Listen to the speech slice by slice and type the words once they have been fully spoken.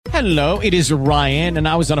Hello, it is Ryan, and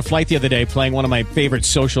I was on a flight the other day playing one of my favorite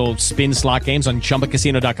social spin slot games on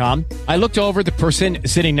ChumbaCasino.com. I looked over at the person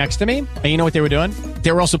sitting next to me, and you know what they were doing?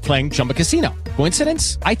 They were also playing Chumba Casino.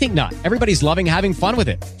 Coincidence? I think not. Everybody's loving having fun with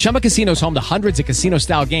it. Chumba Casino is home to hundreds of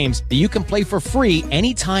casino-style games that you can play for free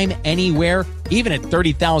anytime, anywhere, even at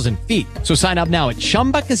 30,000 feet. So sign up now at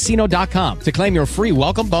ChumbaCasino.com to claim your free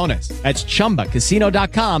welcome bonus. That's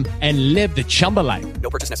ChumbaCasino.com and live the Chumba life. No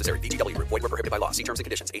purchase necessary. VGW. Void where prohibited by law. See terms and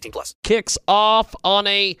conditions. 18+. Kicks off on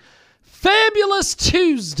a fabulous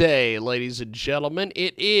Tuesday, ladies and gentlemen.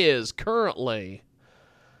 It is currently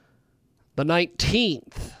the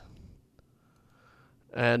 19th.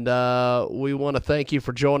 And we want to thank you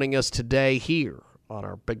for joining us today here on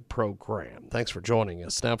our big program. Thanks for joining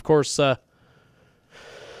us. Now, of course,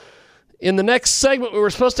 in the next segment, we were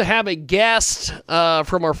supposed to have a guest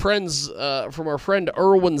from our friend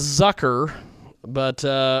Erwin Zucker, but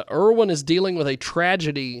Erwin is dealing with a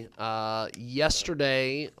tragedy.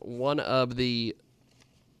 Yesterday, one of the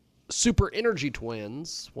Super Energy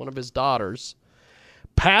twins, one of his daughters,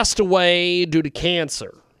 passed away due to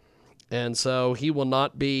cancer. And so he will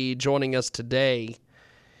not be joining us today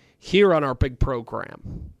here on our big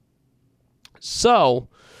program. So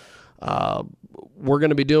we're going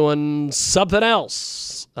to be doing something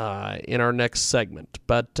else in our next segment.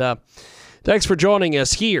 But thanks for joining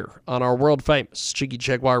us here on our world-famous Jiggy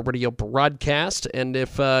Jaguar radio broadcast. And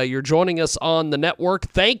if you're joining us on the network,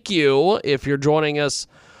 thank you. If you're joining us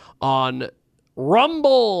on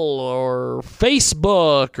Rumble or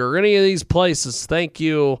Facebook or any of these places, thank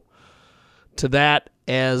you to that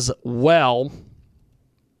as well.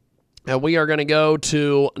 And we are going to go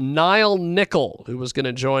to Niall Nickel, who is going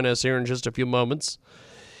to join us here in just a few moments.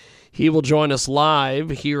 He will join us live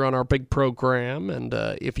here on our big program. And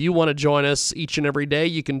if you want to join us each and every day,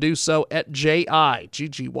 you can do so at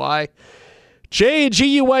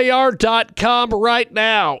JIGGY.com right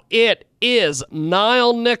now. It is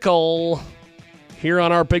Niall Nickel here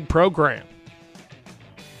on our big program.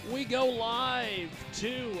 We go live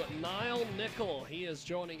to Niall Nickel. He is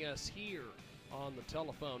joining us here on the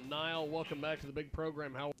telephone. Niall, welcome back to the big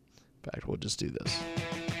program. In fact, we'll just do this.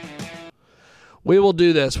 We will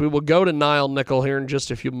do this. We will go to Niall Nickel here in just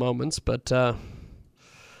a few moments, but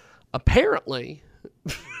apparently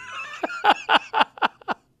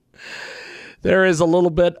there is a little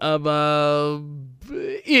bit of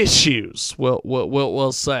issues,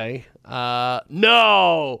 we'll say.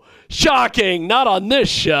 No, shocking, not on this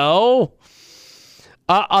show.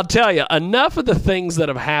 I'll tell you, enough of the things that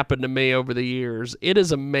have happened to me over the years, it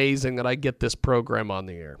is amazing that I get this program on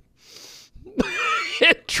the air.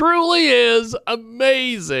 It truly is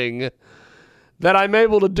amazing that I'm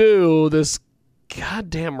able to do this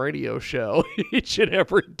goddamn radio show each and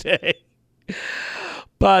every day.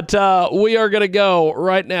 But we are going to go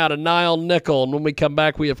right now to Niall Nickel, and when we come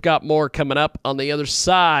back, we have got more coming up on the other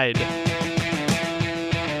side.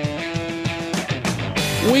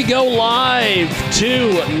 We go live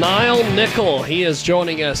to Niall Nickel. He is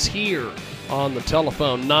joining us here on the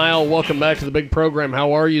telephone. Niall, welcome back to the big program.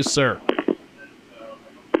 How are you, sir?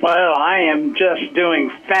 Well, I am just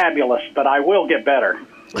doing fabulous, but I will get better.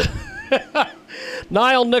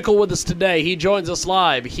 Niall Nickel with us today. He joins us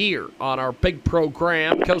live here on our big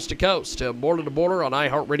program, coast to coast, border to border on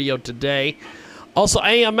iHeartRadio today. Also,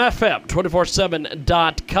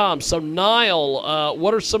 AMFM247.com. So, Niall,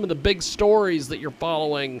 what are some of the big stories that you're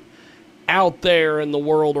following out there in the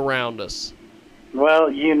world around us?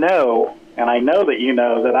 Well, you know, and I know that you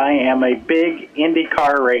know, that I am a big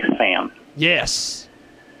IndyCar race fan. Yes.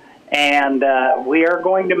 And we are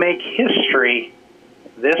going to make history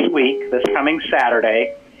this week, this coming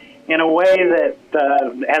Saturday, in a way that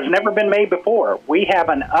has never been made before. We have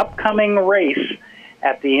an upcoming race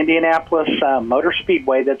at the Indianapolis Motor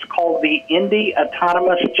Speedway that's called the Indy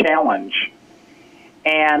Autonomous Challenge.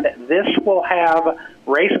 And this will have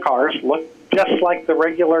race cars, look just like the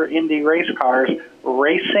regular Indy race cars,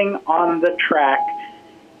 racing on the track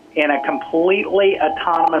in a completely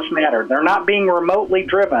autonomous manner. They're not being remotely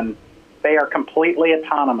driven. They are completely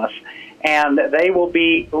autonomous. And they will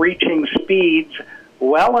be reaching speeds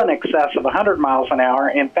well in excess of 100 miles an hour.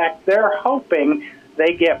 In fact, they're hoping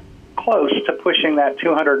they get close to pushing that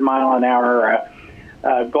 200-mile-an-hour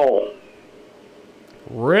goal.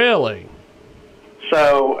 Really?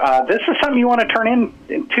 So this is something you want to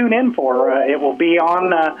tune in for. It will be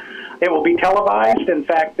on. It will be televised. In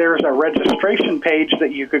fact, there's a registration page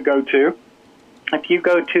that you could go to. If you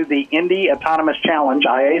go to the Indy Autonomous Challenge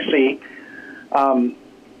 (IAC),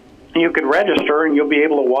 you could register and you'll be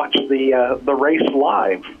able to watch the race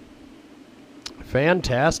live.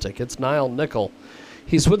 Fantastic! It's Niall Nickel.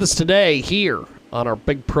 He's with us today here on our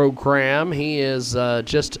big program. He is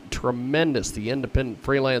just tremendous. The independent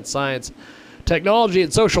freelance science, technology,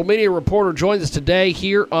 and social media reporter joins us today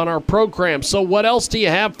here on our program. So what else do you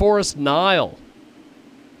have for us, Niall?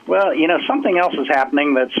 Well, something else is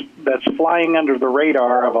happening that's flying under the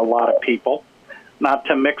radar of a lot of people. Not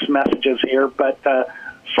to mix messages here, but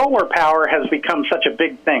solar power has become such a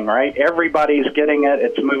big thing, right? Everybody's getting it.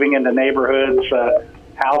 It's moving into neighborhoods,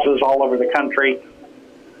 houses all over the country.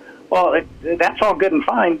 Well, that's all good and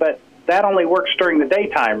fine, but that only works during the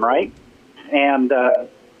daytime, right? And,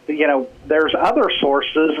 there's other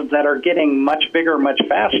sources that are getting much bigger, much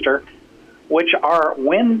faster, which are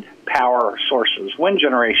wind power sources, wind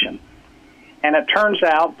generation. And it turns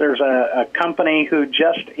out there's a company who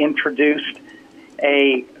just introduced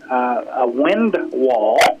a wind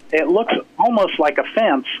wall. It looks almost like a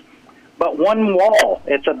fence, but one wall.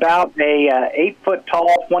 It's about a 8-foot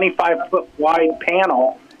tall, 25-foot wide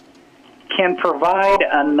panel can provide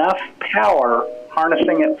enough power,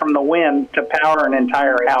 harnessing it from the wind, to power an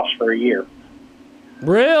entire house for a year.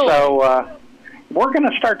 Really? So we're going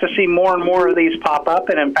to start to see more and more of these pop up,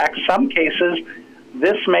 and in fact, some cases,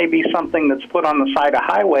 this may be something that's put on the side of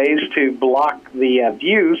highways to block the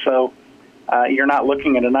view, so you're not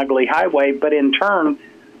looking at an ugly highway, but in turn,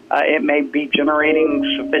 it may be generating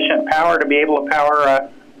sufficient power to be able to power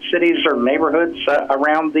cities or neighborhoods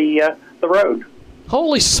around the road.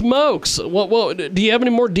 Holy smokes! What? Do you have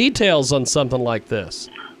any more details on something like this?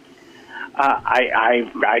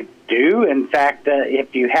 I do. In fact,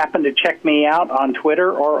 if you happen to check me out on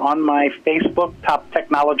Twitter or on my Facebook Top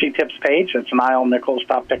Technology Tips page, that's Niall Nichols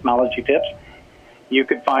Top Technology Tips, you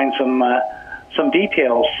could find some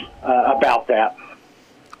details about that.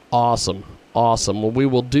 Awesome. Well, we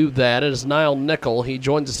will do that. It is Niall Nichols. He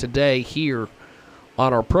joins us today here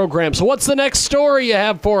on our program. So what's the next story you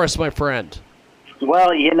have for us, my friend?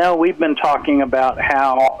 Well, we've been talking about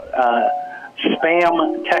how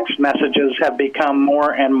spam text messages have become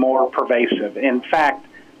more and more pervasive. In fact,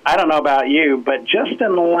 I don't know about you, but just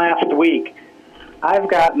in the last week, I've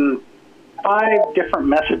gotten 5 different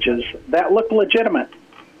messages that look legitimate.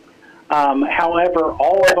 However,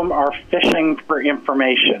 all of them are fishing for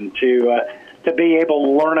information to be able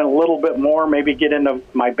to learn a little bit more, maybe get into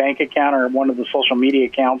my bank account or one of the social media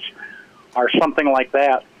accounts or something like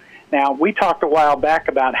that. Now, we talked a while back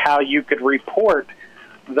about how you could report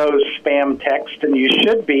those spam texts, and you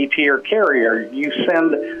should be, to your carrier. You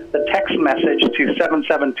send the text message to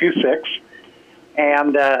 7726,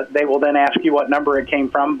 and they will then ask you what number it came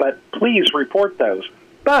from, but please report those.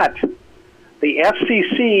 But the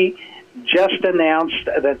FCC just announced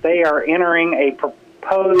that they are entering a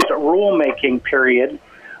proposed rulemaking period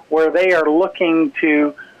where they are looking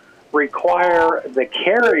to require the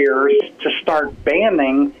carriers to start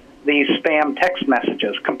banning these spam text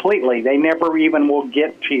messages completely. They never even will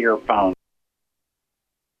get to your phone.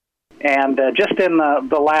 And just in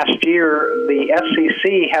the last year, the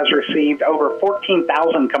FCC has received over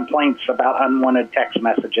 14,000 complaints about unwanted text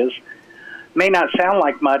messages. May not sound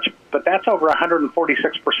like much, but that's over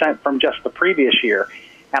 146% from just the previous year.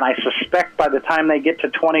 And I suspect by the time they get to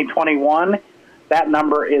 2021, that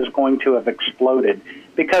number is going to have exploded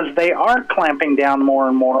because they are clamping down more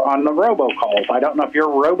and more on the robocalls. I don't know if your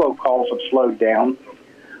robocalls have slowed down.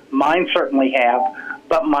 Mine certainly have,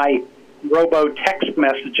 but my robo-text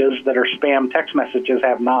messages that are spam text messages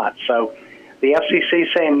have not. So the FCC is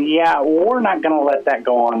saying, yeah, we're not going to let that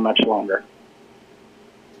go on much longer.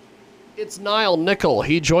 It's Niall Nichols.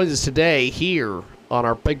 He joins us today here on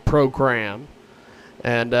our big program.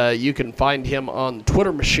 And you can find him on the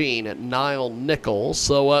Twitter machine at Niall Nichols.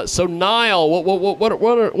 So Niall,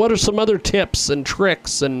 what are some other tips and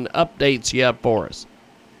tricks and updates you have for us?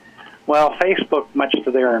 Well, Facebook, much to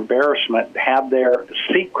their embarrassment, had their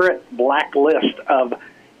secret blacklist of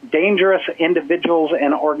dangerous individuals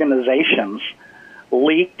and organizations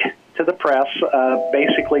leaked to the press.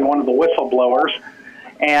 Basically, one of the whistleblowers,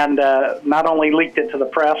 and not only leaked it to the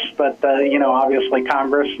press, but obviously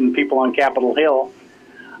Congress and people on Capitol Hill.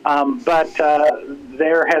 But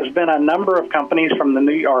there has been a number of companies from the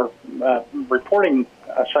New York reporting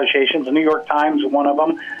associations, the New York Times, one of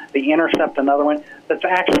them, The Intercept, another one, that's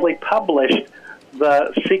actually published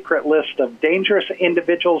the secret list of dangerous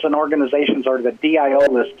individuals and organizations, or the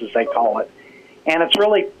DIO list, as they call it. And it's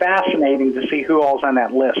really fascinating to see who all's on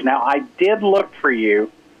that list. Now, I did look for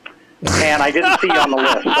you, and I didn't see you on the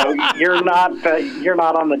list. So you're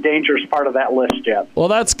not on the dangerous part of that list yet. Well,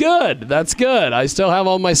 that's good. That's good. I still have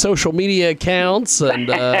all my social media accounts and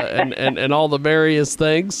and all the various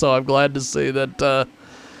things. So I'm glad to see that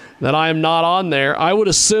I am not on there. I would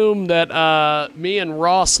assume that me and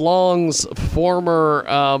Ross Long's former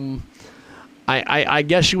I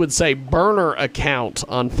guess you would say burner account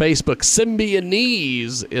on Facebook.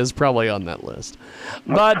 Symbionese is probably on that list.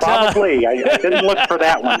 But probably. I didn't look for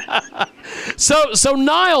that one. So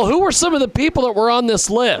Niall, who were some of the people that were on this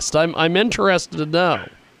list? I'm interested to know.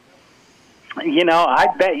 I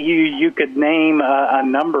bet you could name a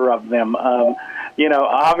number of them.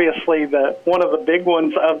 Obviously one of the big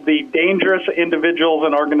ones of the dangerous individuals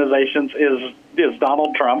and organizations is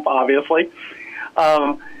Donald Trump, obviously.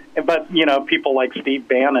 But, people like Steve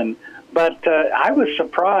Bannon. But I was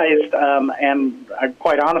surprised, and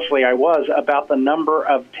quite honestly I was, about the number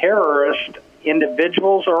of terrorist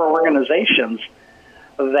individuals or organizations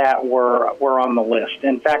that were on the list.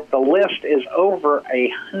 In fact, the list is over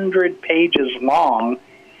 100 pages long,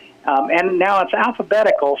 and now it's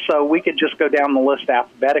alphabetical, so we could just go down the list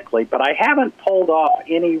alphabetically. But I haven't pulled off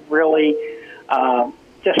any really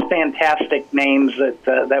just fantastic names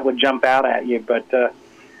that would jump out at you. But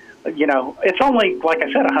it's only, like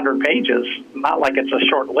I said, 100 pages. Not like it's a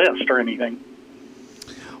short list or anything.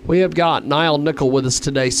 We have got Niall Nickel with us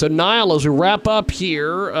today. So, Niall, as we wrap up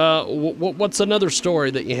here, what's another story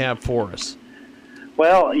that you have for us?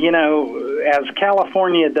 Well, as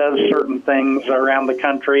California does certain things around the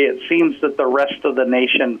country, it seems that the rest of the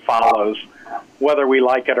nation follows, whether we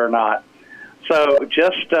like it or not. So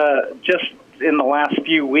just in the last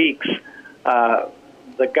few weeks,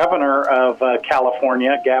 the governor of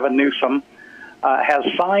California, Gavin Newsom, has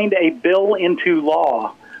signed a bill into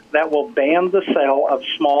law that will ban the sale of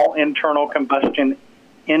small internal combustion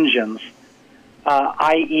engines,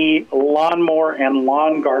 i.e. lawnmower and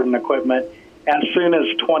lawn garden equipment, as soon as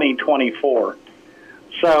 2024.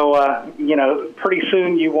 So, pretty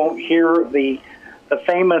soon you won't hear the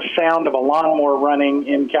famous sound of a lawnmower running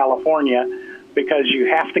in California, because you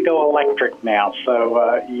have to go electric now.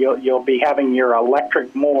 So you'll be having your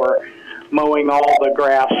electric mower mowing all the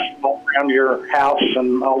grass all around your house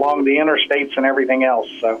and along the interstates and everything else.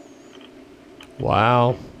 So,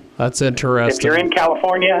 wow, that's interesting. If you're in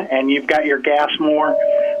California and you've got your gas mower,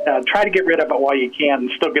 try to get rid of it while you can and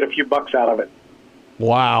still get a few bucks out of it.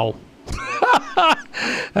 Wow.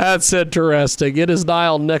 That's interesting. It is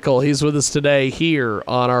Niall Nickel. He's with us today here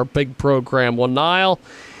on our big program. Well, Niall,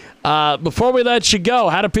 before we let you go,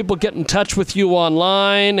 how do people get in touch with you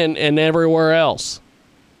online and everywhere else?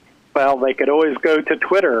 Well, they could always go to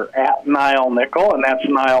Twitter at Niall Nickel, and that's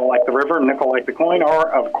Niall like the river, Nickel like the coin, or,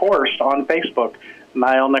 of course, on Facebook,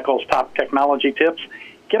 Niall Nickel's Top Technology Tips.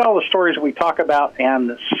 Get all the stories we talk about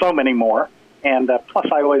and so many more. And plus,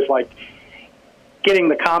 I always like getting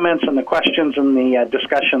the comments and the questions and the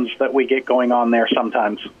discussions that we get going on there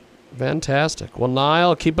sometimes. Fantastic. Well,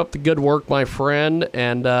 Niall, keep up the good work, my friend.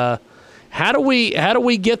 And how do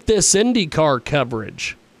we get this IndyCar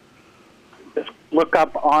coverage? Just look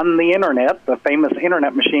up on the internet, the famous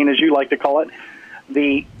internet machine, as you like to call it,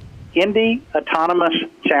 the Indy Autonomous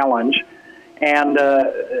Challenge, and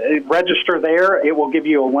register there. It will give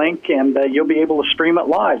you a link, and you'll be able to stream it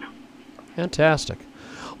live. Fantastic.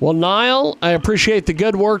 Well, Niall, I appreciate the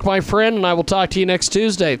good work, my friend, and I will talk to you next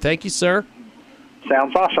Tuesday. Thank you, sir.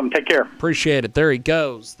 Sounds awesome. Take care. Appreciate it. There he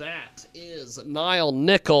goes. That is Niall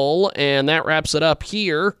Nickel, and that wraps it up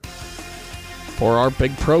here for our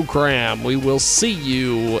big program. We will see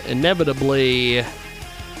you inevitably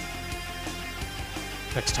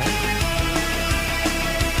next time.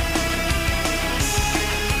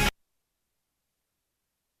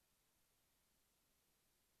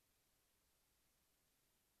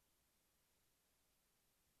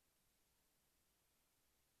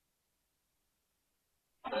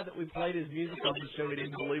 That we played his music on the show, he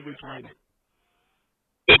didn't believe we played it.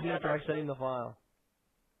 Even after I sent him the file.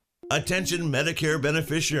 Attention Medicare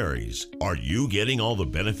beneficiaries. Are you getting all the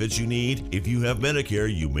benefits you need? If you have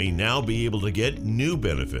Medicare, you may now be able to get new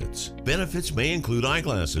benefits. Benefits may include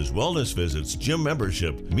eyeglasses, wellness visits, gym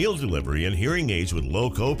membership, meal delivery, and hearing aids with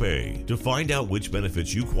low copay. To find out which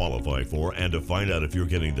benefits you qualify for and to find out if you're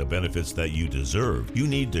getting the benefits that you deserve, you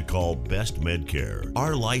need to call Best Medcare.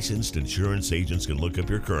 Our licensed insurance agents can look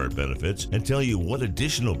up your current benefits and tell you what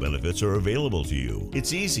additional benefits are available to you.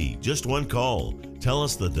 It's easy, just one call. Tell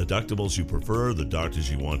us the deductibles you prefer, the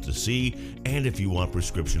doctors you want to see, and if you want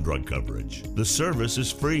prescription drug coverage. The service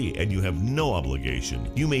is free and you have no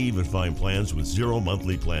obligation. You may even find plans with 0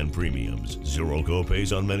 monthly plan premiums, 0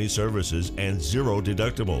 copays on many services, and 0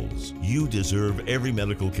 deductibles. You deserve every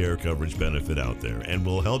medical care coverage benefit out there, and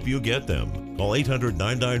we'll help you get them. Call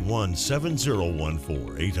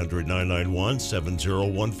 800-991-7014,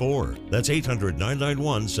 800-991-7014. That's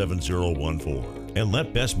 800-991-7014. And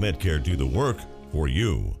let Best Medcare do the work for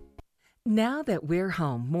you. Now that we're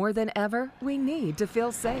home more than ever, we need to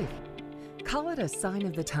feel safe. Call it a sign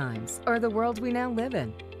of the times or the world we now live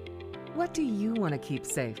in. What do you want to keep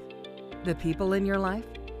safe? The people in your life?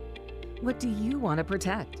 What do you want to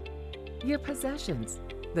protect? Your possessions,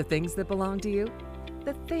 the things that belong to you,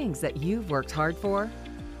 the things that you've worked hard for.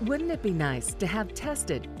 Wouldn't it be nice to have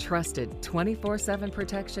tested, trusted 24/7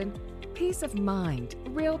 protection? Peace of mind,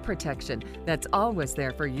 real protection that's always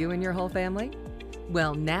there for you and your whole family?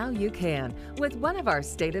 Well, now you can with one of our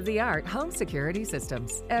state-of-the-art home security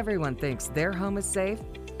systems. Everyone thinks their home is safe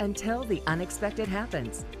until the unexpected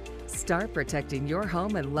happens. Start protecting your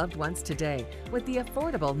home and loved ones today with the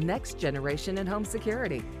affordable next generation in home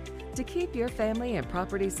security. To keep your family and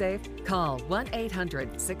property safe, call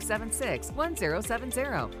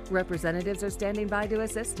 1-800-676-1070. Representatives are standing by to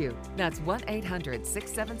assist you. That's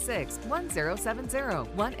 1-800-676-1070.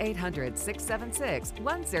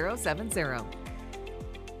 1-800-676-1070.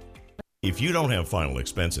 If you don't have final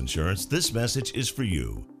expense insurance, this message is for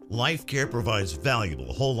you. Life Care provides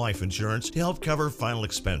valuable whole life insurance to help cover final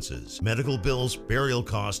expenses, medical bills, burial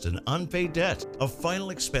costs, and unpaid debt. A final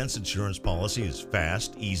expense insurance policy is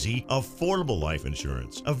fast, easy, affordable life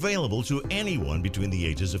insurance available to anyone between the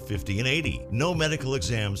ages of 50 and 80. No medical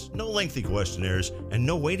exams, no lengthy questionnaires, and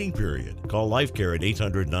no waiting period. Call Life Care at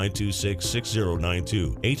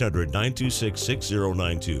 800-926-6092,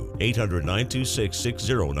 800-926-6092,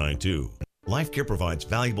 800-926-6092. Life Care provides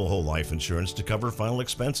valuable whole life insurance to cover final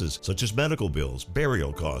expenses such as medical bills,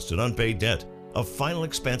 burial costs, and unpaid debt. A final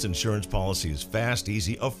expense insurance policy is fast,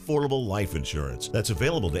 easy, affordable life insurance that's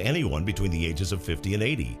available to anyone between the ages of 50 and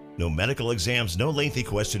 80. No medical exams, no lengthy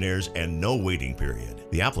questionnaires, and no waiting period.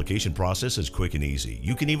 The application process is quick and easy.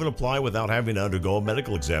 You can even apply without having to undergo a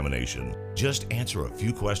medical examination. Just answer a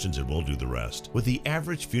few questions and we'll do the rest. With the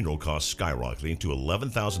average funeral cost skyrocketing to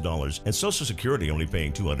 $11,000 and Social Security only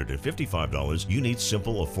paying $255, you need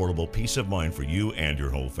simple, affordable peace of mind for you and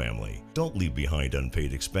your whole family. Don't leave behind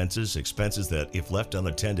unpaid expenses that, if left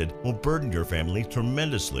unattended, will burden your family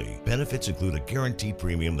tremendously. Benefits include a guaranteed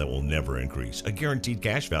premium that will never increase, a guaranteed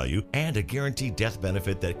cash value, and a guaranteed death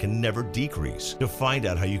benefit that can never decrease. To find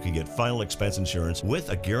out how you can get final expense insurance with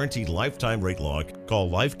a guaranteed lifetime rate lock, call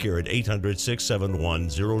Life Care at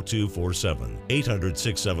 800-671-0247,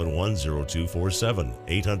 800-671-0247,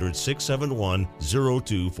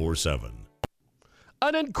 800-671-0247.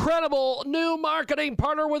 An incredible new marketing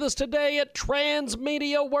partner with us today at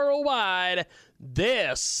Transmedia Worldwide.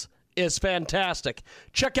 This is fantastic.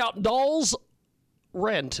 Check out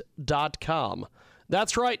dollsrent.com.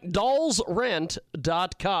 That's right,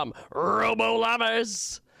 dollsrent.com.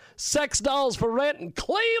 Robo-lovers. Sex dolls for rent in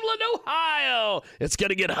Cleveland, Ohio. It's going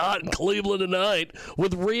to get hot in Cleveland tonight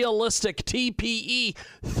with realistic TPE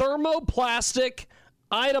thermoplastic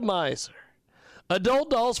itomizer. Adult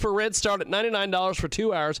dolls for rent start at $99 for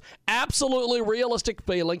 2 hours. Absolutely realistic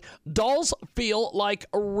feeling. Dolls feel like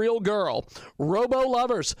a real girl. Robo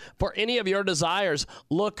lovers, for any of your desires.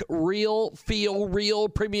 Look real, feel real,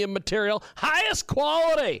 premium material, highest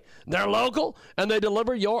quality. They're local, and they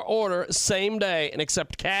deliver your order same day and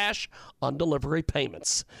accept cash on delivery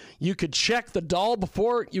payments. You could check the doll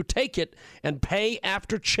before you take it and pay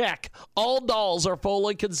after check. All dolls are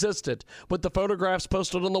fully consistent with the photographs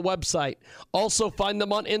posted on the website. Also find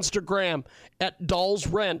them on Instagram at Dolls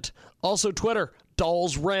Rent. Also Twitter,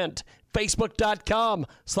 Dolls Rent.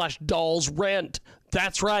 Facebook.com/Dolls Rent.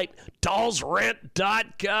 That's right,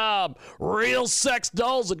 dollsrent.com. Real sex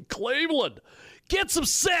dolls in Cleveland. Get some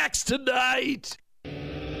sex tonight.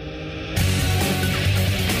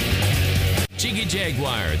 Jiggy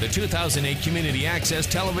Jaguar, the 2008 Community Access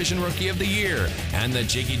Television Rookie of the Year, and the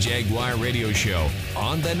Jiggy Jaguar Radio Show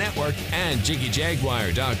on the network and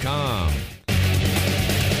JiggyJaguar.com.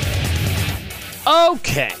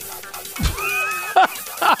 Okay.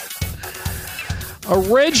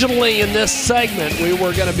 Originally in this segment, we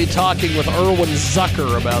were going to be talking with Erwin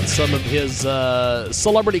Zucker about some of his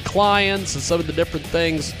celebrity clients and some of the different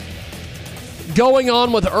things going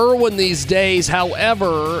on with Erwin these days.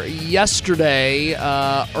 However, yesterday,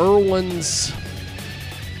 Erwin's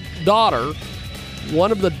daughter,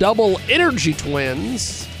 one of the double energy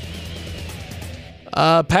twins,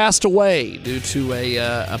 passed away due to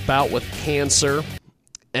a bout with cancer.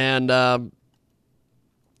 And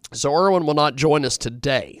so Erwin will not join us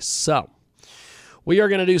today. So we are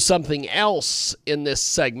going to do something else in this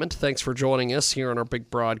segment. Thanks for joining us here on our big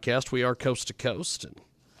broadcast. We are coast to coast and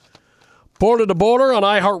border to border on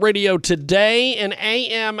iHeartRadio today and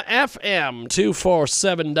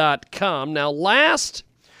AMFM247.com. Now,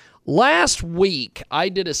 last week, I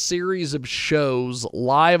did a series of shows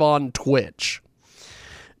live on Twitch.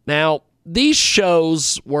 Now, these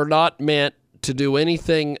shows were not meant to do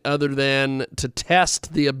anything other than to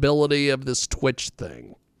test the ability of this Twitch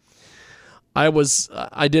thing.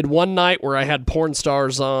 I did one night where I had porn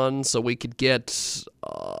stars on so we could get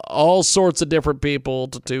all sorts of different people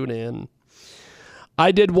to tune in.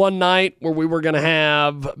 I did one night where we were going to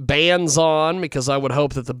have bands on because I would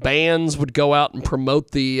hope that the bands would go out and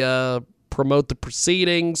promote the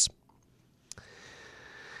proceedings.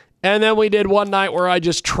 And then we did one night where I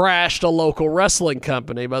just trashed a local wrestling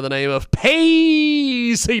company by the name of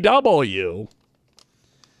PCW.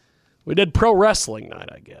 We did pro wrestling night,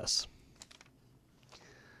 I guess.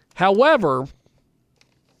 However,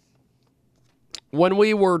 when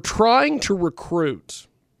we were trying to recruit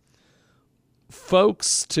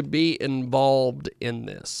folks to be involved in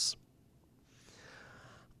this,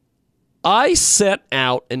 I sent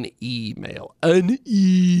out an email, as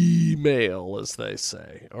they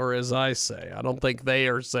say, or as I say. I don't think they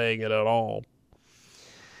are saying it at all.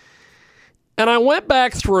 And I went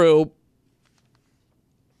back through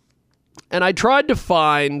and I tried to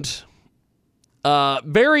find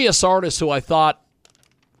various artists who I thought,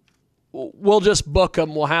 we'll just book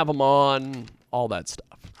them, we'll have them on, all that stuff.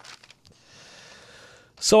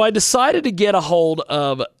 So I decided to get a hold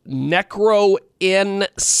of Necro N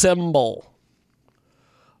Symbol.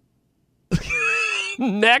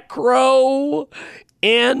 Necro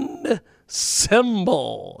N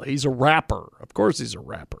Symbol. He's a rapper. Of course he's a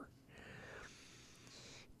rapper.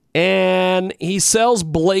 And he sells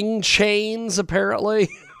bling chains, apparently.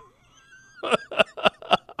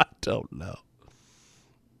 I don't know.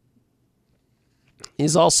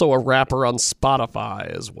 He's also a rapper on Spotify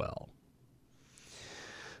as well.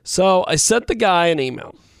 So I sent the guy an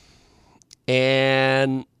email,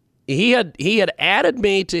 and he had added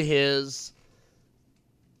me to his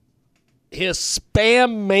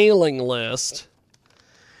spam mailing list,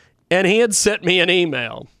 and he had sent me an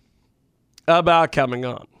email about coming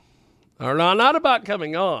on. Or no, not about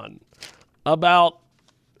coming on, about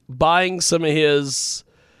buying some of his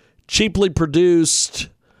cheaply produced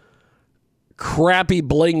crappy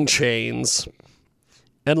bling chains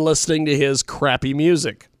and listening to his crappy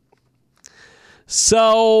music.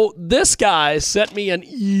 So this guy sent me an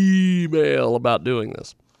email about doing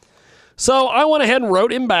this. So I went ahead and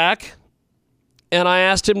wrote him back, and I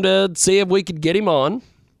asked him to see if we could get him on.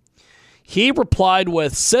 He replied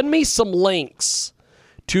with, send me some links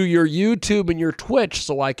to your YouTube and your Twitch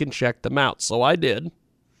so I can check them out. So I did.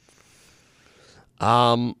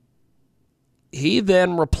 He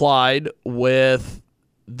then replied with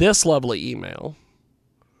this lovely email.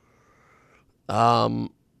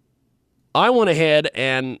 I went ahead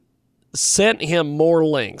and sent him more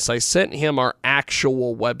links. I sent him our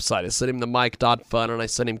actual website. I sent him the mic.fun, and I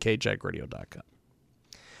sent him kjagradio.com.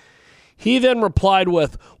 He then replied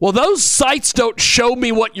with, well, those sites don't show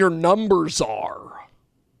me what your numbers are.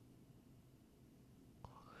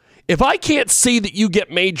 If I can't see that you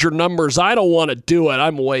get major numbers, I don't want to do it.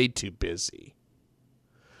 I'm way too busy.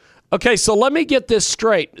 Okay, so let me get this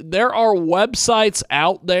straight. There are websites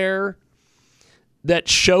out there that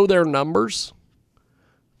show their numbers?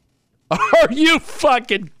 Are you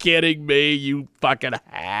fucking kidding me, you fucking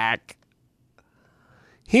hack?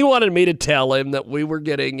 He wanted me to tell him that we were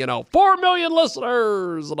getting, 4 million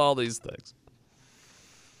listeners and all these things.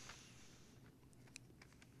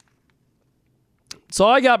 So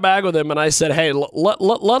I got back with him and I said, hey,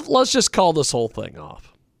 let's just call this whole thing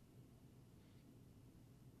off.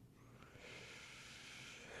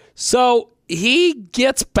 So he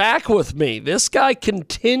gets back with me. This guy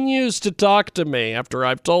continues to talk to me after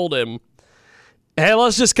I've told him, hey,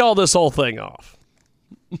 let's just call this whole thing off.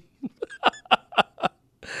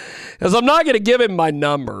 Because I'm not going to give him my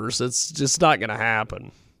numbers. It's just not going to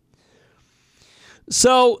happen.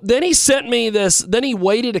 So then he sent me this. Then he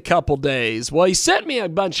waited a couple days. Well, he sent me a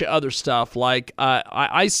bunch of other stuff. Like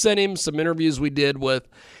I sent him some interviews we did with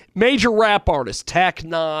major rap artists, Tech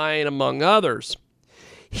 9, among others.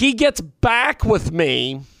 He gets back with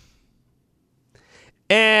me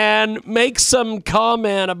and makes some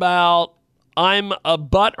comment about I'm a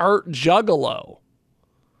butthurt juggalo.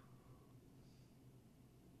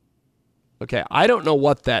 Okay, I don't know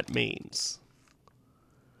what that means.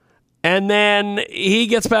 And then he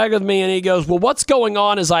gets back with me and he goes, well, what's going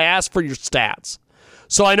on is I asked for your stats,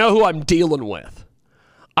 so I know who I'm dealing with.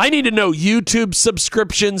 I need to know YouTube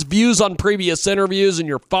subscriptions, views on previous interviews, and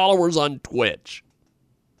your followers on Twitch.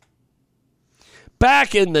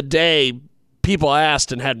 Back in the day, people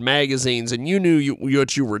asked and had magazines, and you knew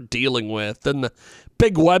what you were dealing with. And the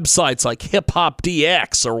big websites like Hip Hop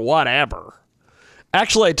DX or whatever.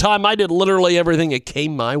 Actually, at a time, I did literally everything that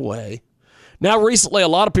came my way. Now, recently, a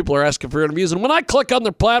lot of people are asking for interviews, and when I click on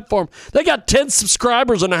their platform, they got 10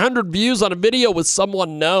 subscribers and 100 views on a video with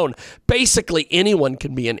someone known. Basically, anyone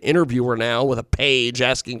can be an interviewer now with a page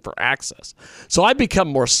asking for access. So I've become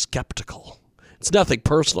more skeptical. It's nothing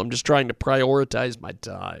personal. I'm just trying to prioritize my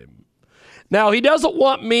time. Now, he doesn't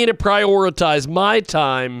want me to prioritize my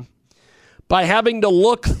time by having to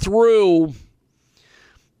look through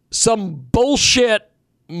some bullshit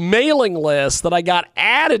mailing list that I got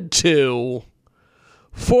added to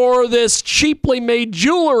for this cheaply made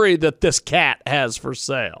jewelry that this cat has for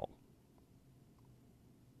sale.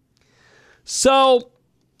 So,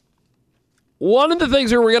 one of the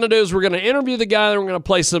things that we're going to do is we're going to interview the guy and we're going to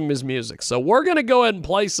play some of his music. So, we're going to go ahead and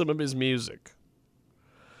play some of his music.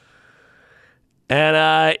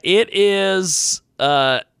 And it is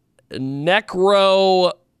Necro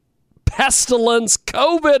Pestilence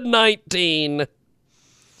COVID-19.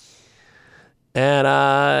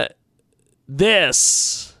 And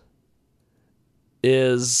this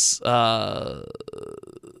is the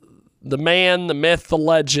man, the myth, the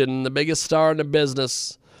legend, the biggest star in the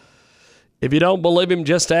business. If you don't believe him,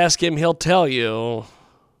 just ask him. He'll tell you.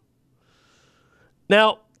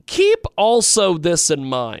 Now, keep also this in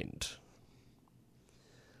mind.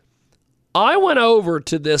 I went over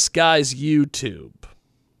to this guy's YouTube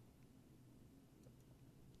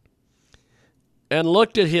and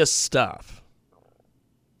looked at his stuff.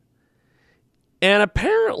 And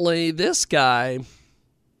apparently this guy,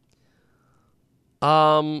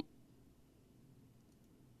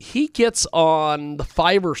 he gets on the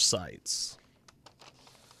Fiverr sites.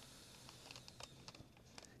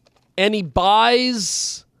 And he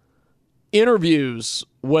buys interviews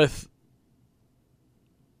with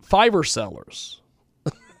Fiverr sellers.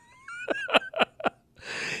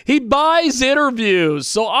 He buys interviews,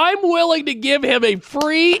 so I'm willing to give him a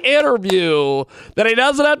free interview that he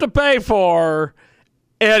doesn't have to pay for,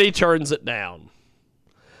 and he turns it down.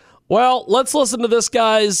 Well, let's listen to this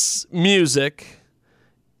guy's music.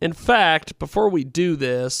 In fact, before we do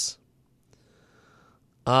this,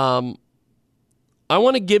 I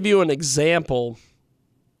want to give you an example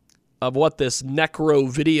of what this Necro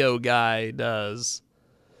video guy does.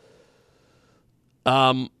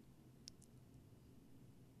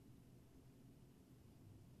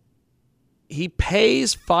 He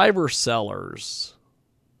pays Fiverr sellers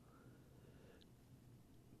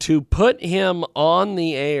to put him on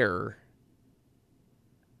the air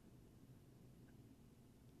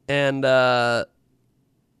and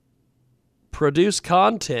produce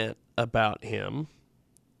content about him.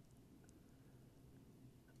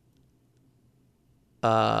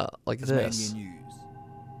 Like this. News.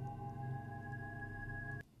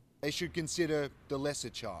 They should consider the lesser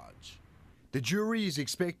charge. The jury is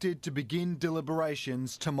expected to begin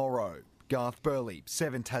deliberations tomorrow. Garth Burley,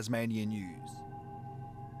 7 Tasmania News.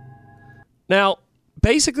 Now,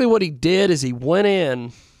 basically what he did is he went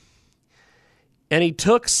in and he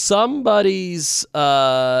took somebody's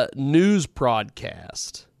news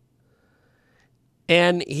broadcast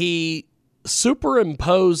and he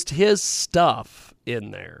superimposed his stuff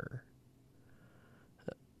in there.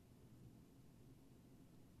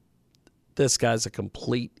 This guy's a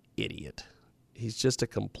complete idiot. He's just a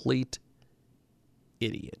complete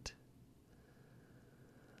idiot.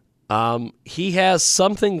 He has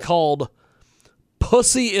something called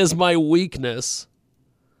Pussy is My Weakness,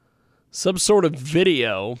 some sort of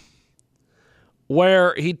video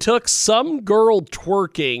where he took some girl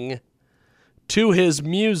twerking to his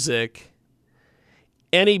music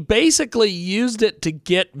and he basically used it to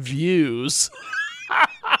get views.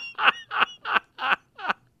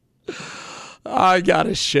 I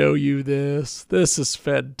gotta show you this. This is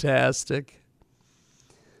fantastic.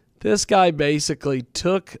 This guy basically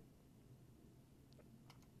took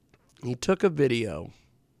a video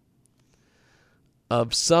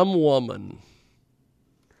of some woman.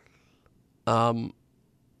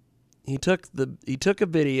 He took a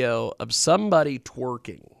video of somebody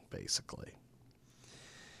twerking, basically.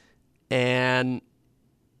 And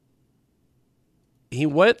he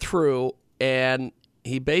went through and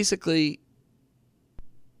he basically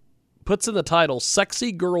puts in the title,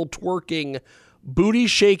 Sexy Girl Twerking, Booty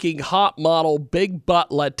Shaking Hot Model, Big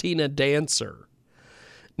Butt Latina Dancer.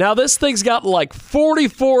 Now, this thing's got like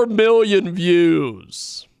 44 million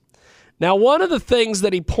views. Now, one of the things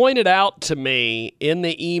that he pointed out to me in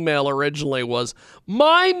the email originally was,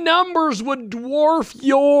 my numbers would dwarf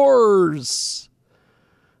yours.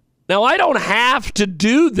 Now, I don't have to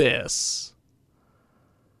do this.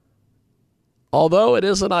 Although it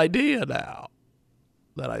is an idea now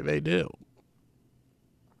that I may do.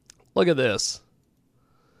 Look at this.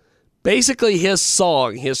 Basically, his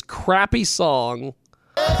song, his crappy song.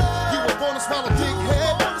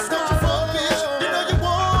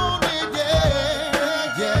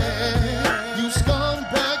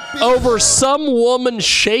 Over some woman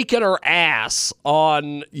shaking her ass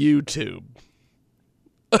on YouTube.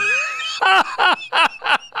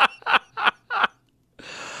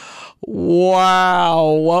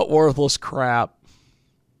 Wow, what worthless crap.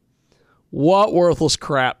 What worthless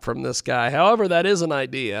crap from this guy. However, that is an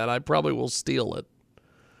idea, and I probably will steal it.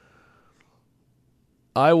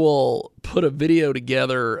 I will put a video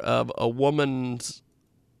together of a woman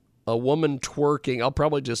twerking. I'll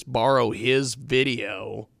probably just borrow his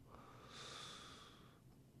video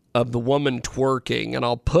of the woman twerking, and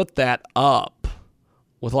I'll put that up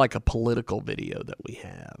with like a political video that we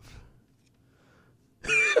have.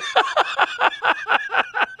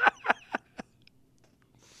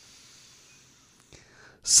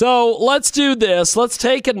 So let's do this. Let's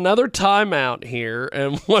take another timeout here,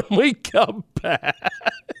 and when we come back,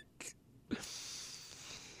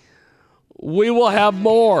 we will have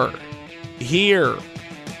more here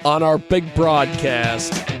on our big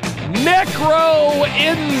broadcast. Necro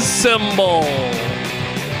Ensemble.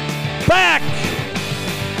 Back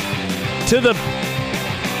to the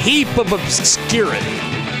heap of obscurity.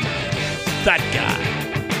 That guy.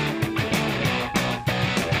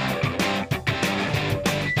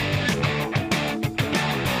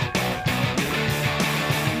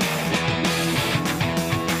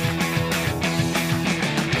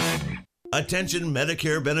 Attention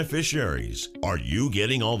Medicare beneficiaries. Are you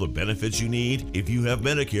getting all the benefits you need? If you have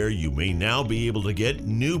Medicare, you may now be able to get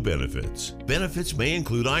new benefits. Benefits may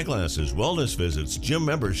include eyeglasses, wellness visits, gym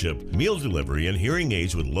membership, meal delivery, and hearing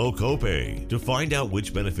aids with low copay. To find out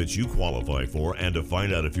which benefits you qualify for and to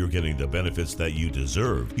find out if you're getting the benefits that you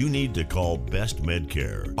deserve, you need to call Best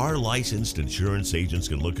Medcare. Our licensed insurance agents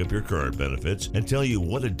can look up your current benefits and tell you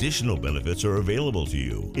what additional benefits are available to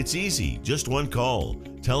you. It's easy, just one call.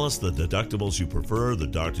 Tell us the deductibles you prefer, the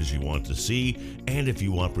doctors you want to see, and if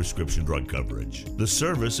you want prescription drug coverage. The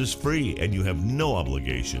service is free and you have no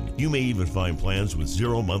obligation. You may even find plans with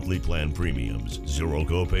 0 monthly plan premiums, 0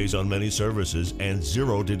 copays on many services, and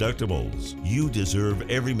 0 deductibles. You deserve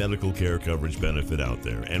every medical care coverage benefit out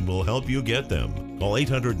there, and we'll help you get them. Call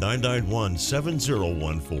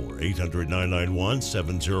 800-991-7014,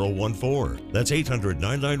 800-991-7014. That's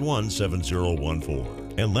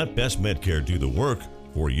 800-991-7014. And let Best Medcare do the work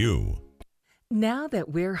for you. Now that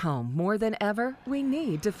we're home more than ever, we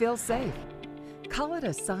need to feel safe. Call it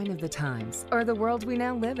a sign of the times or the world we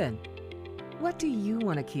now live in. What do you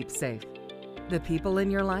want to keep safe? The people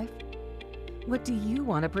in your life? What do you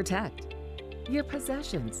want to protect? Your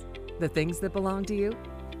possessions, the things that belong to you,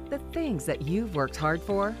 the things that you've worked hard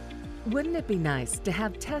for. Wouldn't it be nice to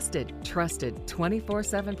have tested, trusted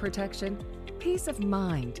 24/7 protection? Peace of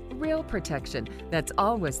mind, real protection that's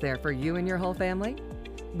always there for you and your whole family?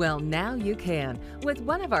 Well, now you can with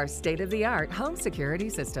one of our state-of-the-art home security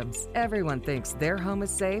systems. Everyone thinks their home is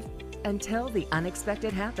safe until the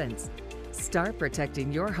unexpected happens. Start protecting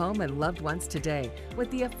your home and loved ones today with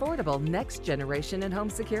the affordable next generation in home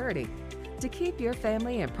security. To keep your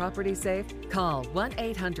family and property safe, call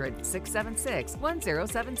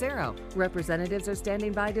 1-800-676-1070. Representatives are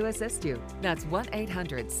standing by to assist you. That's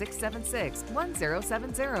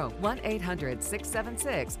 1-800-676-1070.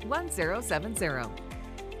 1-800-676-1070.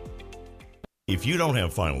 If you don't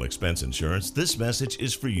have final expense insurance, this message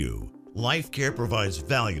is for you. Life Care provides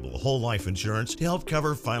valuable whole life insurance to help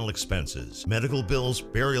cover final expenses, medical bills,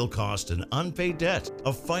 burial costs, and unpaid debt.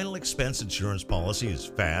 A final expense insurance policy is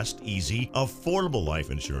fast, easy, affordable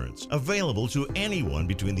life insurance available to anyone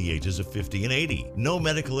between the ages of 50 and 80. No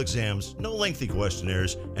medical exams, no lengthy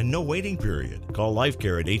questionnaires, and no waiting period. Call Life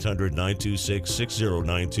Care at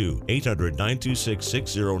 800-926-6092,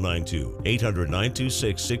 800-926-6092,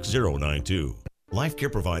 800-926-6092. Life Care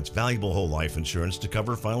provides valuable whole life insurance to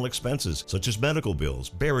cover final expenses such as medical bills,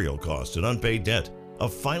 burial costs, and unpaid debt. A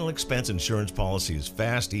final expense insurance policy is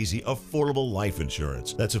fast, easy, affordable life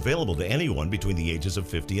insurance that's available to anyone between the ages of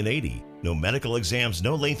 50 and 80. No medical exams,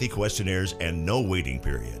 no lengthy questionnaires, and no waiting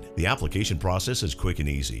period. The application process is quick and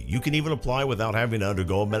easy. You can even apply without having to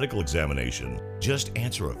undergo a medical examination. Just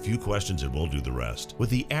answer a few questions and we'll do the rest.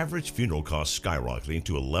 With the average funeral cost skyrocketing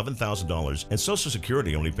to $11,000 and Social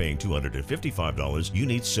Security only paying $255, you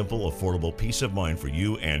need simple, affordable peace of mind for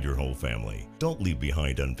you and your whole family. Don't leave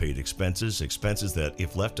behind unpaid expenses that that,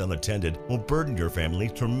 if left unattended, will burden your family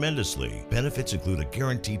tremendously. Benefits include a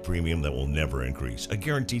guaranteed premium that will never increase, a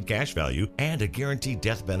guaranteed cash value, and a guaranteed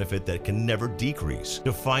death benefit that can never decrease.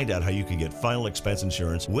 To find out how you can get final expense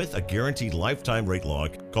insurance with a guaranteed lifetime rate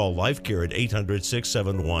lock, call LifeCare at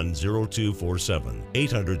 800-671-0247.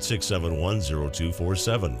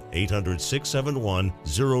 800-671-0247.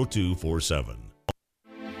 800-671-0247.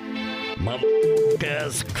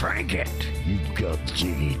 Guys, crank it. You've got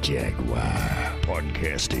Jiggy Jaguar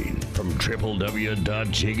podcasting from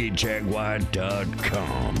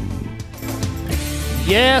www.jiggyjaguar.com.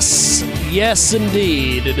 Yes,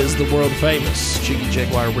 indeed. It is the world famous Jiggy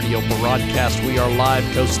Jaguar radio broadcast. We are live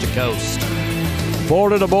coast to coast,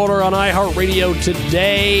 border to border on iHeartRadio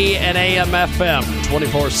today and AM/FM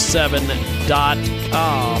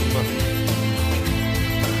 247.com.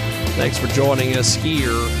 Thanks for joining us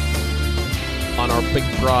here on our big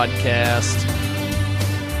broadcast.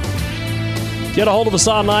 Get a hold of us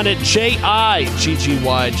online at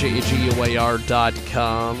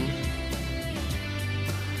jiggyjaguar.com.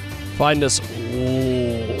 Find us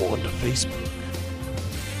on Facebook.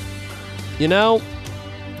 You know,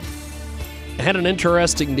 I had an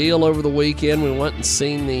interesting deal over the weekend. We went and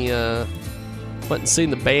seen the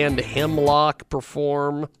band Hemlock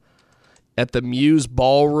perform at the Muse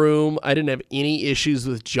Ballroom. I didn't have any issues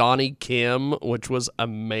with Johnny Kim, which was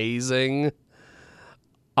amazing.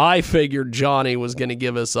 I figured Johnny was going to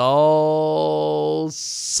give us all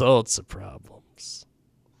sorts of problems.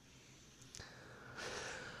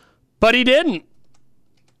 But he didn't,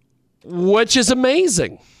 which is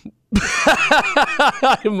amazing.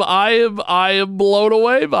 I am blown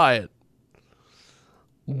away by it.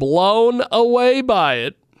 Blown away by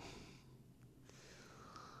it.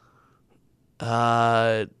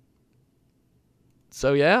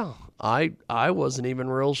 So yeah, I wasn't even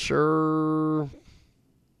real sure.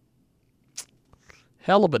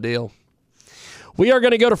 Hell of a deal. We are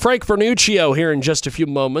going to go to Frank Vernuccio here in just a few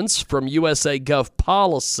moments from USA Gov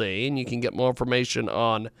Policy, and you can get more information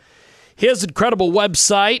on his incredible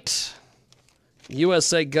website,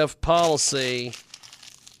 USA Gov Policy.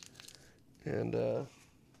 And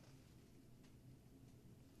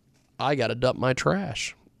I got to dump my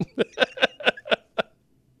trash.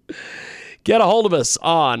 Get a hold of us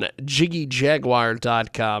on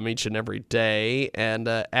jiggyjaguar.com each and every day, and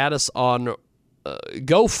add us on,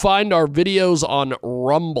 go find our videos on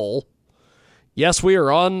Rumble. Yes, we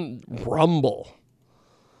are on Rumble,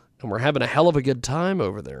 and we're having a hell of a good time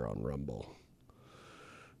over there on Rumble.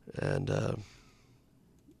 And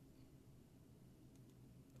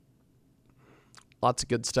lots of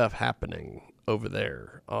good stuff happening over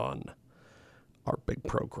there on our big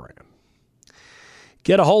program.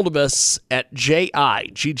 Get a hold of us at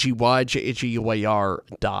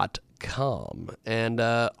jiggyjaguar.com. And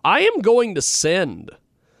I am going to send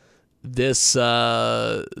this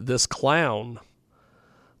clown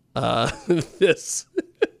this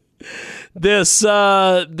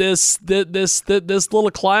little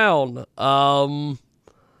clown. I'm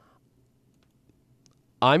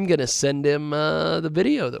going to send him the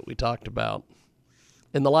video that we talked about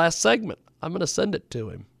in the last segment. I'm going to send it to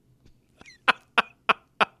him.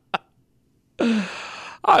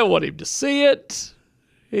 I want him to see it.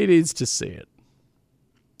 He needs to see it.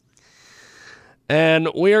 And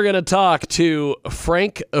we are going to talk to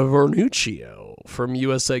Frank Vernuccio from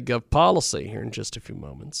USA Gov Policy here in just a few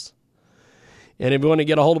moments. And if you want to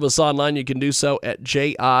get a hold of us online, you can do so at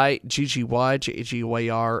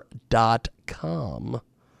jiggyjaguar.com.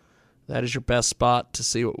 That is your best spot to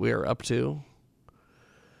see what we are up to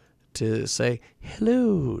say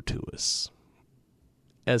hello to us,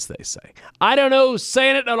 as they say. I don't know who's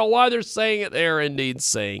saying it. I don't know why they're saying it. They're indeed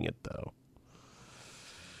saying it, though.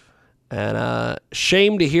 And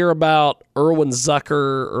shame to hear about Erwin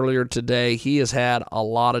Zucker earlier today. He has had a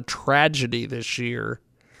lot of tragedy this year.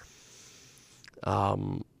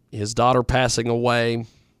 His daughter passing away.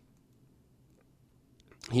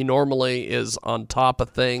 He normally is on top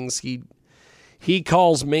of things. He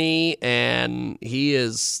calls me, and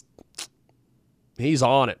he's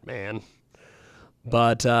on it, man.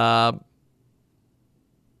 But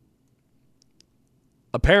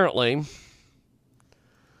apparently,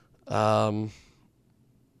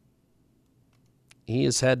 he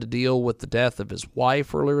has had to deal with the death of his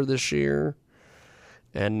wife earlier this year,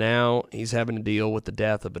 and now he's having to deal with the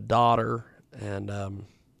death of a daughter. And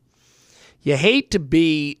you hate to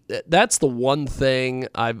be. That's the one thing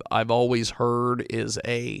I've always heard is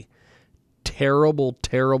a terrible,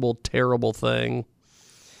 terrible, terrible thing.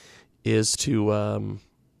 Is to,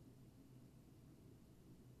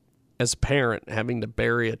 as a parent, having to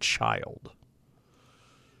bury a child.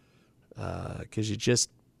 because you just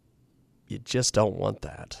don't want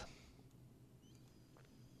that.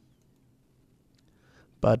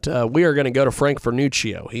 But we are going to go to Frank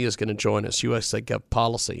Vernuccio. He is going to join us, USA Gov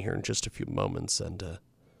Policy, here in just a few moments, and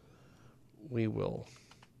we will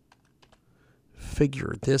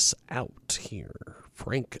figure this out here.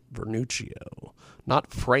 Frank Vernuccio,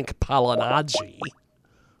 not Frank Palinaggi,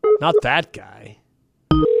 not that guy.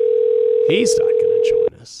 He's not going to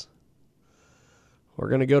join us. We're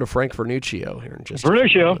going to go to Frank Vernuccio here in just a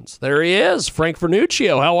few moments. There he is, Frank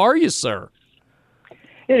Vernuccio. How are you, sir?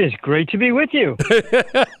 It is great to be with you.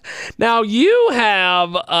 Now, you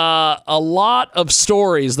have a lot of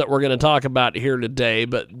stories that we're going to talk about here today,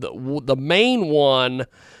 but the main one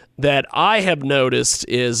that I have noticed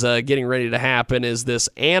is getting ready to happen is this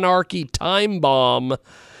anarchy time bomb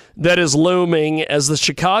that is looming as the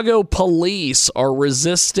Chicago police are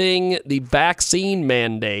resisting the vaccine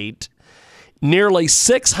mandate. Nearly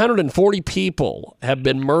 640 people have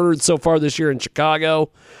been murdered so far this year in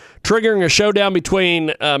Chicago, triggering a showdown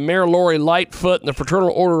between Mayor Lori Lightfoot and the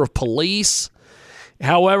Fraternal Order of Police.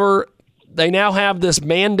 However, they now have this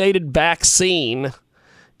mandated vaccine,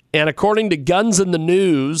 and according to Guns in the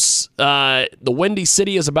News, the Windy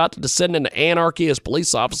City is about to descend into anarchy as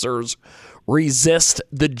police officers resist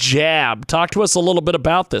the jab. Talk to us a little bit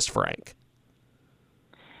about this, Frank.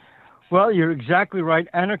 Well, you're exactly right.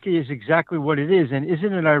 Anarchy is exactly what it is. And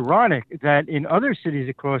isn't it ironic that in other cities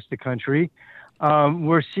across the country,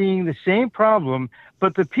 we're seeing the same problem,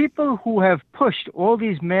 but the people who have pushed all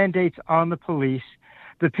these mandates on the police,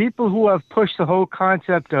 the people who have pushed the whole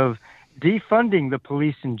concept of defunding the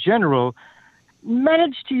police in general,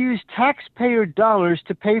 managed to use taxpayer dollars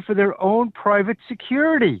to pay for their own private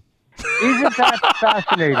security. Isn't that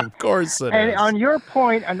fascinating? Of course it is. And on your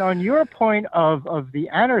point of the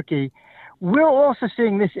anarchy, we're also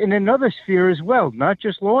seeing this in another sphere as well, not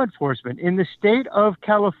just law enforcement. In the state of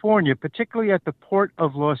California, particularly at the port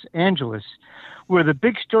of Los Angeles, where the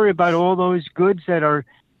big story about all those goods that are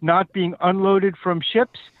not being unloaded from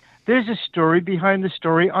ships, there's a story behind the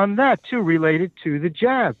story on that, too, related to the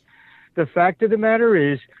jab. The fact of the matter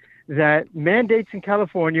is that mandates in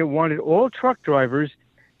California wanted all truck drivers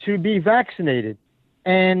to be vaccinated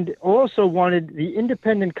and also wanted the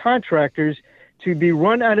independent contractors to be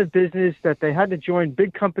run out of business, that they had to join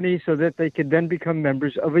big companies so that they could then become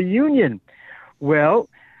members of a union. Well,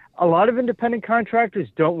 a lot of independent contractors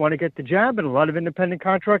don't want to get the jab, and a lot of independent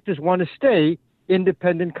contractors want to stay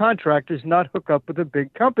independent contractors, not hook up with a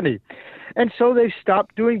big company. And so they've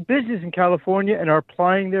stopped doing business in California and are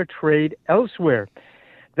applying their trade elsewhere.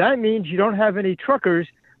 That means you don't have any truckers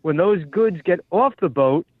when those goods get off the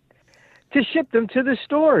boat to ship them to the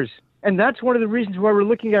stores. And that's one of the reasons why we're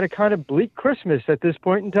looking at a kind of bleak Christmas at this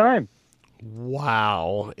point in time.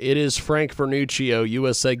 Wow. It is Frank Vernuccio,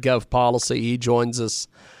 USA Gov Policy. He joins us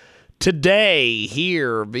today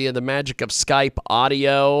here via the magic of Skype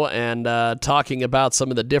audio and talking about some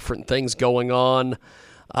of the different things going on.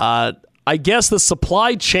 I guess the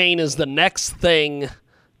supply chain is the next thing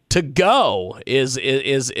to go. Is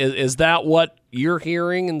that what you're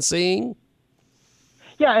hearing and seeing?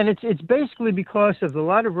 Yeah, and it's basically because of a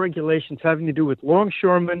lot of regulations having to do with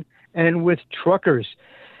longshoremen and with truckers.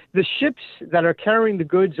 The ships that are carrying the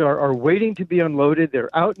goods are waiting to be unloaded.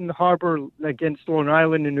 They're out in the harbor against Long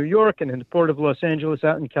Island in New York and in the port of Los Angeles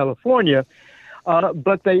out in California.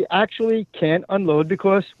 But they actually can't unload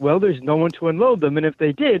because, well, there's no one to unload them. And if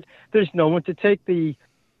they did, there's no one to take the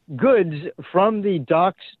goods from the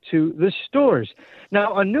docks to the stores.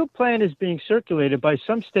 Now, a new plan is being circulated by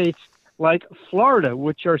some states like Florida,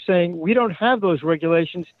 which are saying, we don't have those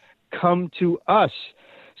regulations, come to us.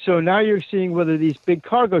 So now you're seeing whether these big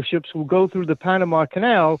cargo ships will go through the Panama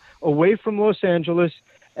Canal away from Los Angeles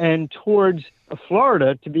and towards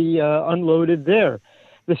Florida to be unloaded there.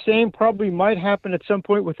 The same probably might happen at some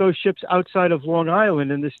point with those ships outside of Long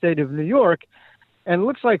Island in the state of New York. And it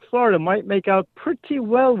looks like Florida might make out pretty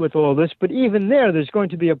well with all this, but even there's going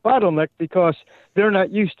to be a bottleneck because they're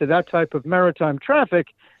not used to that type of maritime traffic,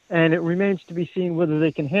 and it remains to be seen whether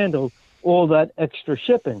they can handle all that extra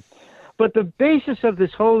shipping. But the basis of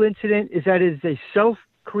this whole incident is that it is a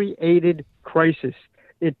self-created crisis.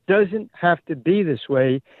 It doesn't have to be this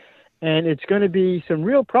way, and it's going to be some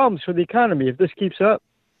real problems for the economy if this keeps up.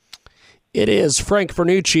 It is Frank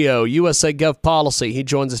Vernuccio, USA Gov Policy. He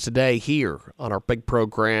joins us today here on our big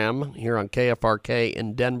program here on KFRK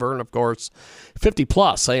in Denver, and of course,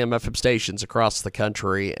 50-plus AM/FM stations across the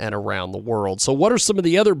country and around the world. So what are some of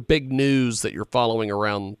the other big news that you're following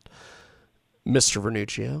around, Mr.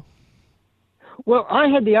 Vernuccio? Well, I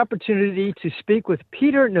had the opportunity to speak with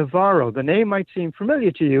Peter Navarro. The name might seem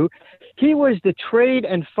familiar to you. He was the trade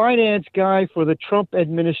and finance guy for the Trump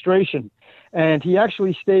administration. And he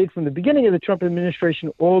actually stayed from the beginning of the Trump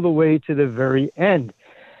administration all the way to the very end.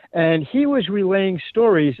 And he was relaying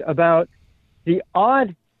stories about the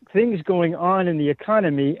odd things going on in the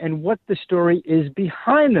economy and what the story is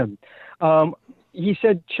behind them. He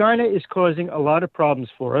said China is causing a lot of problems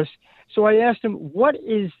for us. So I asked him, what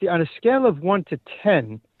is on a scale of 1 to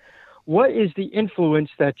 10, what is the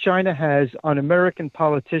influence that China has on American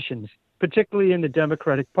politicians, particularly in the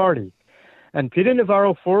Democratic Party? And Peter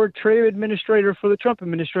Navarro, former trade administrator for the Trump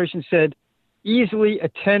administration, said easily a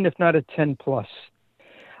 10, if not a 10 plus.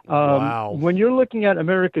 Wow. When you're looking at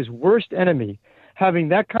America's worst enemy, having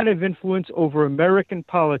that kind of influence over American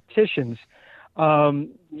politicians,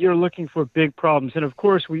 you're looking for big problems. And of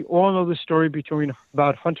course, we all know the story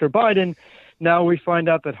about Hunter Biden. Now we find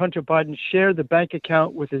out that Hunter Biden shared the bank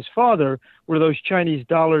account with his father, where those Chinese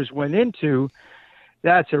dollars went into.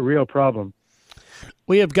 That's a real problem.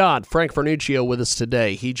 We have got Frank Vernuccio with us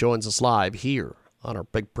today. He joins us live here on our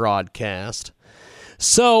big broadcast.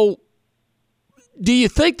 So, do you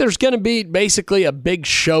think there's going to be basically a big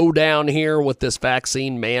showdown here with this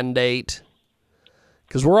vaccine mandate?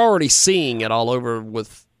 Because we're already seeing it all over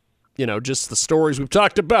with, just the stories we've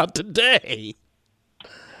talked about today.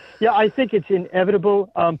 Yeah, I think it's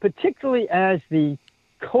inevitable, particularly as the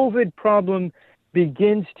COVID problem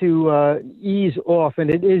begins to ease off,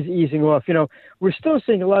 and it is easing off. We're still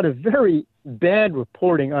seeing a lot of very bad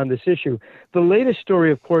reporting on this issue. The latest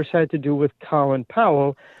story, of course, had to do with Colin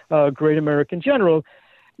Powell, great American general.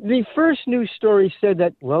 The first news story said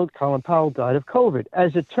that, Colin Powell died of COVID.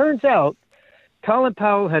 As it turns out, Colin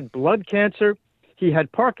Powell had blood cancer. He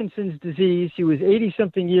had Parkinson's disease. He was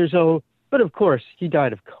 80-something years old. But, of course, he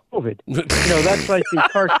died of COVID. That's like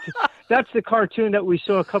that's the cartoon that we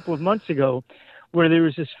saw a couple of months ago, where there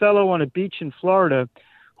was this fellow on a beach in Florida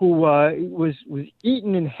who was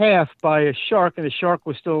eaten in half by a shark, and the shark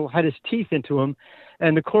had his teeth into him.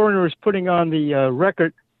 And the coroner is putting on the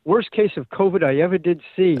record, worst case of COVID I ever did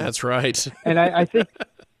see. That's right. And I think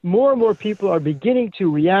more and more people are beginning to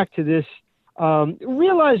react to this,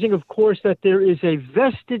 realizing, of course, that there is a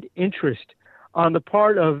vested interest on the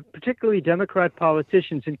part of particularly Democrat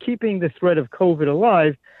politicians in keeping the threat of COVID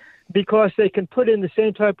alive, because they can put in the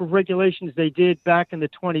same type of regulations they did back in the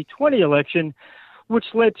 2020 election, which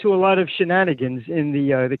led to a lot of shenanigans in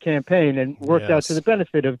the campaign and worked out to the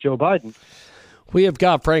benefit of Joe Biden. We have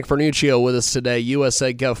got Frank Vernuccio with us today,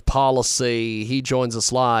 USA Gov Policy. He joins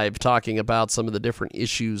us live talking about some of the different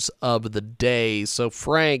issues of the day. So,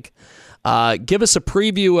 Frank, give us a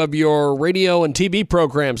preview of your radio and TV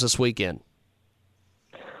programs this weekend.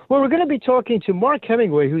 Well, we're going to be talking to Mark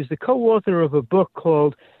Hemingway, who's the co-author of a book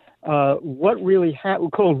called Rigged, What Really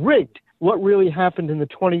Happened in the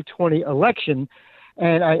 2020 Election.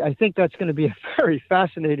 And I think that's going to be a very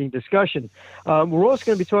fascinating discussion. We're also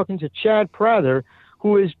going to be talking to Chad Prather,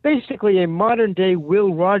 who is basically a modern-day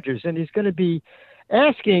Will Rogers, and he's going to be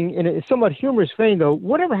asking, in a somewhat humorous vein, though,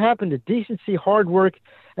 whatever happened to decency, hard work,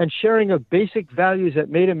 and sharing of basic values that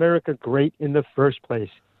made America great in the first place?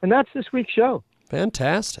 And that's this week's show.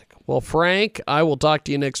 Fantastic. Well, Frank, I will talk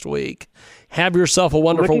to you next week. Have yourself a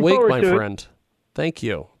wonderful week, my friend. Thank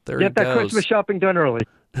you. There you go. Get that Christmas shopping done early.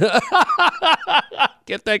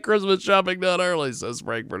 Get that Christmas shopping done early, says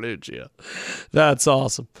Frank Vernuccio. That's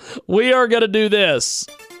awesome. We are going to do this.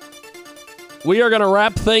 We are going to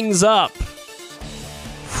wrap things up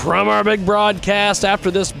from our big broadcast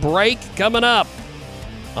after this break coming up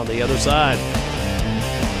on the other side.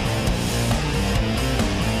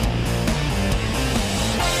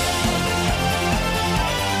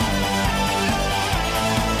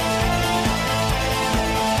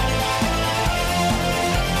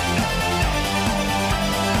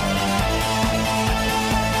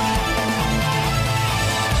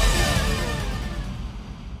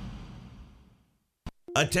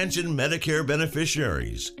 Attention Medicare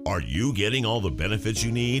beneficiaries. Are you getting all the benefits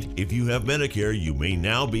you need? If you have Medicare, you may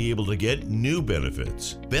now be able to get new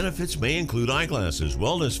benefits. Benefits may include eyeglasses,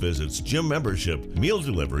 wellness visits, gym membership, meal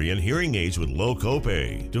delivery, and hearing aids with low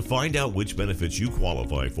copay. To find out which benefits you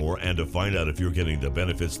qualify for and to find out if you're getting the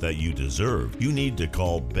benefits that you deserve, you need to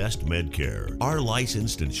call Best Medcare. Our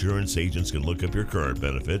licensed insurance agents can look up your current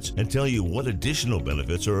benefits and tell you what additional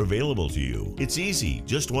benefits are available to you. It's easy,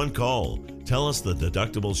 just one call. Tell us the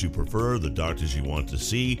deductibles you prefer, the doctors you want to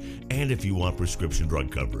see, and if you want prescription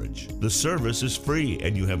drug coverage. The service is free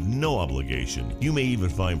and you have no obligation. You may even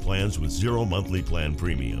find plans with 0 monthly plan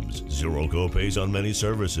premiums, 0 copays on many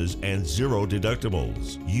services, and 0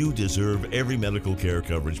 deductibles. You deserve every medical care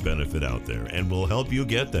coverage benefit out there, and we'll help you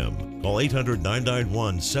get them. Call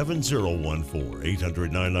 800-991-7014.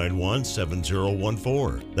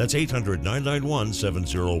 800-991-7014. That's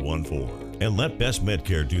 800-991-7014. And let Best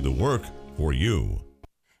Medcare do the work for you.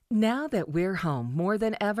 Now that we're home more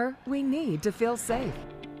than ever, we need to feel safe.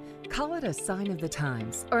 Call it a sign of the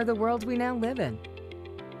times or the world we now live in.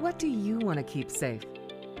 What do you want to keep safe?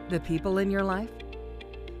 The people in your life?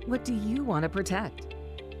 What do you want to protect?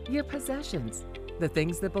 Your possessions, the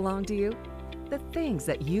things that belong to you, the things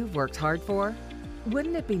that you've worked hard for.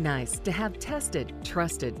 Wouldn't it be nice to have tested,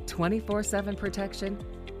 trusted 24/7 protection?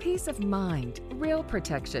 Peace of mind, real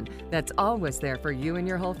protection that's always there for you and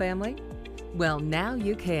your whole family? Well, now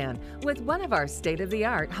you can with one of our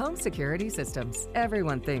state-of-the-art home security systems.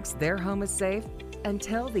 Everyone thinks their home is safe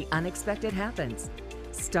until the unexpected happens.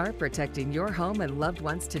 Start protecting your home and loved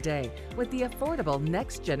ones today with the affordable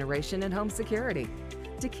next generation in home security.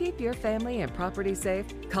 To keep your family and property safe,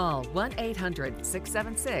 call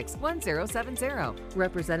 1-800-676-1070.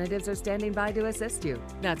 Representatives are standing by to assist you.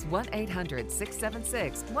 That's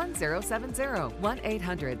 1-800-676-1070.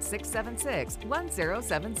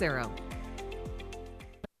 1-800-676-1070.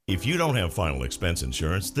 If you don't have final expense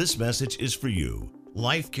insurance, this message is for you.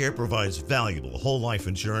 Life Care provides valuable whole life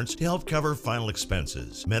insurance to help cover final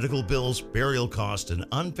expenses, medical bills, burial costs, and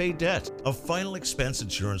unpaid debt. A final expense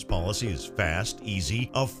insurance policy is fast, easy,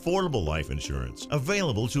 affordable life insurance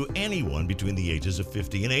available to anyone between the ages of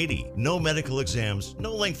 50 and 80. No medical exams,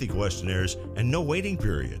 no lengthy questionnaires, and no waiting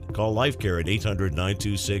period. Call Life Care at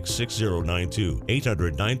 800-926-6092.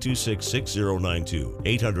 800-926-6092.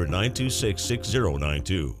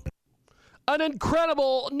 800-926-6092. An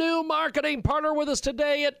incredible new marketing partner with us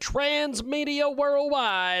today at Transmedia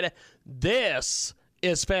Worldwide. This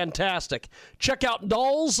is fantastic. Check out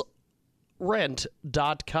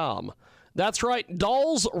dollsrent.com. That's right,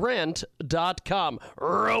 dollsrent.com.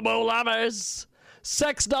 Robo-lovers.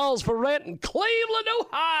 Sex dolls for rent in Cleveland,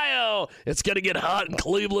 Ohio. It's going to get hot in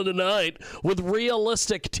Cleveland tonight with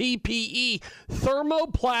realistic TPE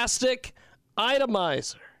thermoplastic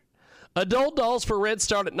itomizer. Adult dolls for rent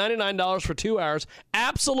start at $99 for 2 hours.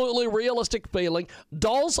 Absolutely realistic feeling.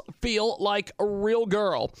 Dolls feel like a real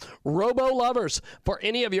girl. Robo lovers, for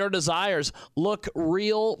any of your desires. Look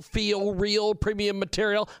real, feel real, premium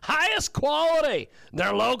material. Highest quality.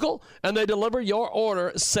 They're local, and they deliver your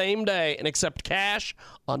order same day and accept cash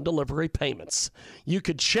on delivery payments. You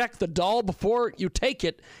could check the doll before you take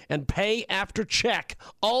it and pay after check.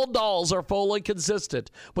 All dolls are fully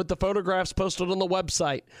consistent with the photographs posted on the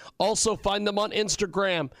website. Also find them on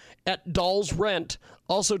Instagram at Dolls Rent.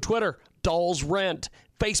 Also Twitter, Dolls Rent.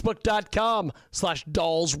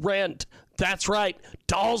 Facebook.com/Dolls Rent. That's right,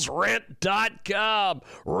 dollsrent.com.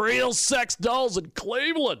 Real sex dolls in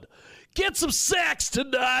Cleveland. Get some sex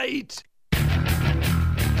tonight.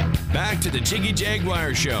 Back to the Jiggy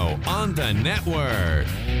Jaguar Show on the network.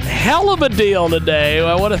 Hell of a deal today.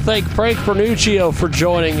 I want to thank Frank Fernuccio for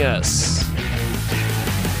joining us.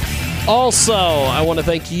 Also, I want to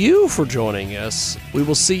thank you for joining us. We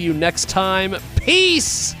will see you next time.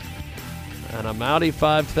 Peace! And I'm Audi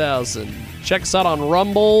 5000. Check us out on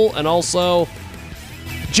Rumble and also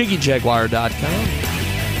JiggyJaguar.com.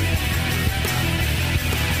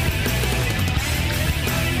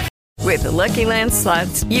 With the Lucky Land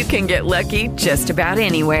Slots, you can get lucky just about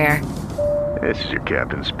anywhere. This is your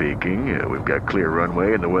captain speaking. We've got clear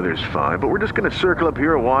runway and the weather's fine, but we're just going to circle up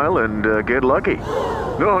here a while and get lucky.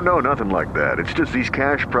 No, nothing like that. It's just these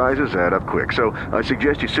cash prizes add up quick. So I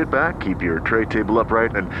suggest you sit back, keep your tray table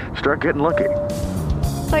upright, and start getting lucky.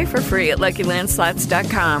 Play for free at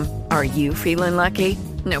LuckyLandSlots.com. Are you feeling lucky?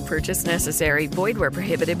 No purchase necessary. Void where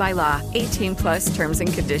prohibited by law. 18+ terms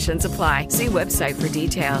and conditions apply. See website for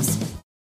details.